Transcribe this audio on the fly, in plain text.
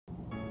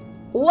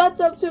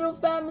What's up, Turtle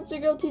fam? It's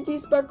your girl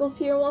TTsparkles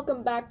here.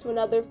 Welcome back to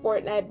another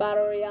Fortnite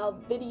Battle Royale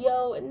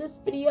video. In this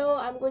video,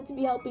 I'm going to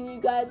be helping you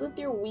guys with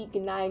your Week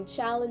 9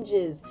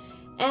 challenges.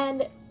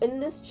 And in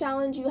this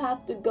challenge, you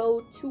have to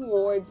go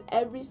towards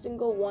every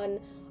single one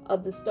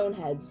of the stone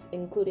heads,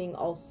 including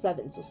all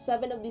 7. So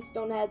 7 of these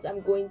stone heads,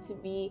 I'm going to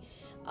be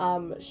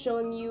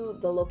showing you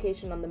the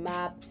location on the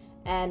map.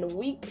 And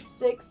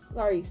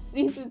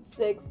season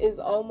 6 is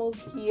almost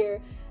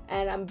here.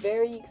 And I'm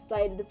very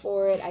excited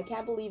for it. I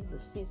can't believe the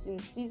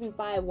season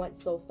 5 went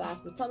so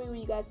fast. But tell me what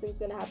you guys think is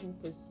gonna happen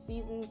for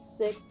season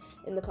 6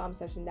 in the comment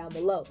section down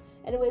below.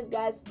 Anyways,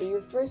 guys,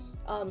 your first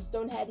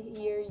stonehead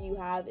here you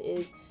have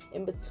is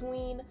in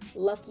between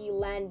Lucky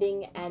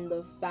Landing and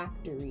the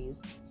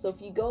factories. So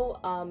if you go,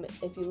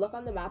 if you look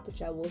on the map,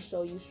 which I will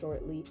show you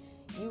shortly,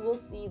 you will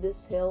see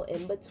this hill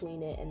in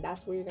between it, and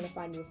that's where you're gonna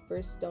find your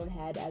first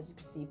stonehead. As you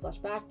can see, Flush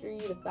Factory,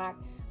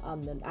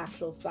 the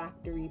actual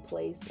factory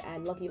place,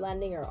 and Lucky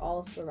Landing are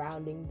all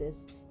surrounding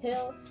this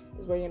hill.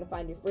 Is where you're gonna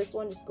find your first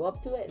one. Just go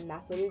up to it, and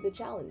that's really the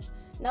challenge.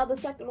 Now the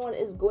second one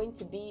is going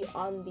to be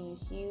on the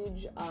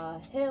huge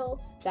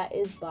hill that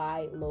is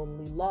by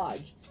Lonely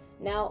Lodge.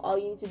 Now all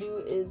you need to do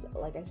is,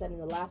 like I said in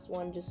the last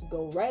one, just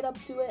go right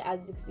up to it. As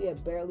you can see, I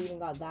barely even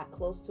got that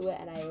close to it,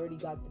 and I already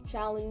got the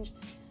challenge.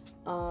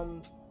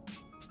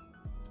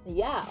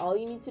 Yeah, all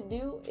you need to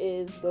do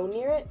is go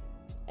near it,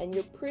 and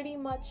you're pretty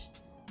much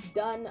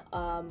done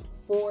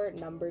for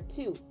number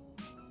 2.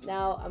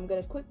 Now I'm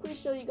gonna quickly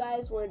show you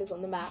guys where it is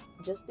on the map,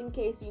 just in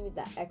case you need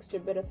that extra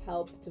bit of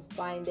help to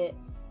find it.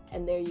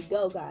 And there you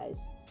go,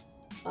 guys.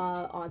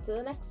 On to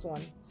the next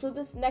one. So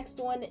this next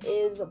one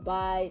is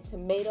by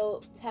Tomato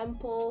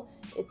Temple.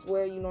 It's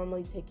where you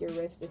normally take your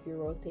rifts if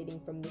you're rotating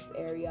from this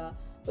area.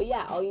 But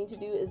yeah, all you need to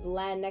do is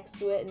land next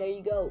to it, and there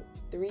you go,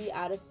 3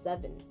 out of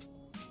 7.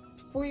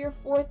 For your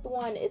fourth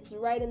one, it's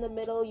right in the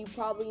middle. You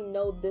probably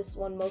know this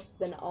one most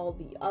than all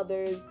the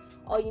others.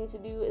 All you need to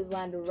do is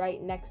land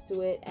right next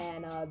to it,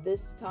 and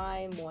this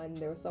time when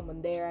there was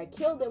someone there, I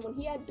killed him when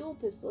he had dual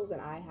pistols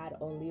and I had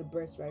only a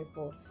burst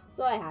rifle,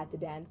 so I had to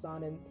dance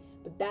on him.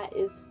 But that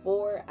is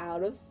 4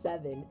 out of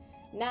 7.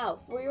 Now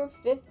for your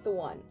fifth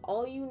one,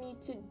 all you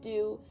need to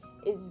do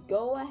is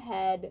go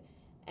ahead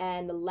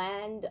and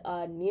land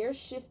near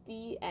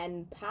Shifty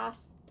and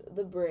past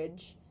the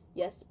bridge.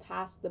 Yes,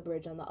 past the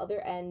bridge. On the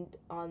other end,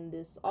 on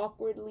this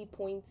awkwardly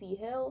pointy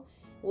hill,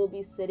 will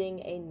be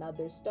sitting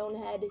another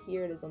stonehead.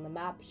 Here it is on the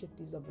map.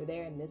 Shifty's over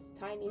there, and this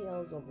tiny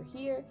hill is over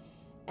here.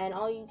 And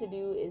all you need to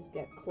do is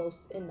get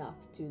close enough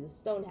to the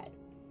stonehead.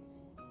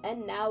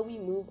 And now we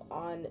move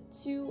on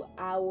to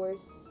our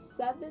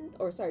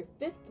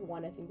fifth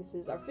one. I think this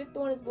is our fifth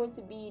one. Is going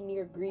to be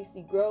near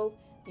Greasy Grove.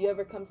 If you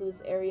ever come to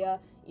this area,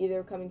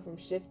 either coming from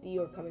Shifty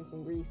or coming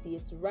from Greasy,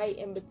 it's right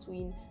in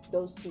between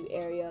those two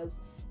areas.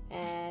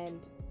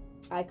 And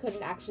I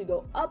couldn't actually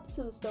go up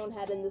to the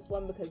stonehead in this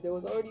one because there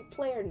was already a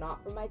player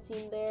not from my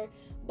team there,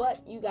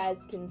 but you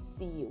guys can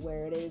see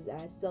where it is, and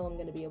I still am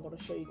going to be able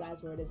to show you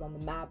guys where it is on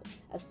the map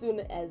as soon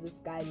as this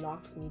guy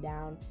knocks me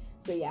down.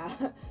 So yeah,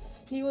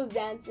 he was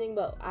dancing,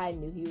 but I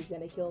knew he was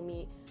going to kill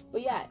me.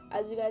 But yeah,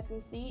 as you guys can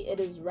see,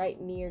 it is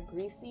right near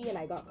Greasy, and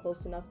I got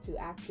close enough to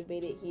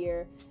activate it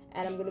here,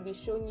 and I'm going to be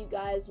showing you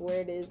guys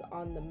where it is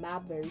on the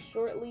map very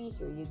shortly.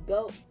 Here you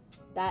go.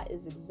 That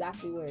is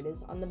exactly where it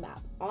is on the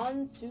map.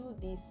 On to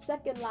the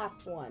second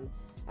last one.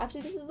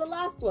 Actually, this is the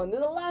last one. The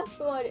last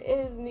one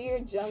is near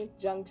Junk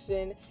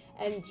Junction,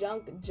 and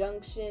Junk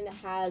Junction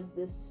has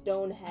this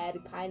stone head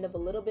kind of a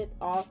little bit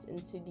off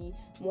into the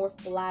more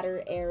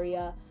flatter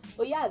area.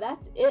 But yeah,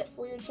 that's it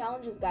for your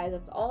challenges, guys.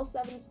 That's all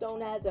 7 stone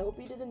heads. I hope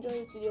you did enjoy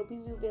this video.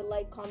 Please leave a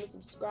like, comment,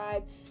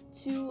 subscribe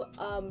to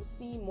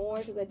see more,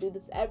 because I do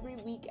this every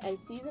week and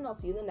season. I'll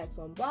see you in the next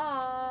one.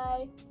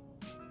 Bye!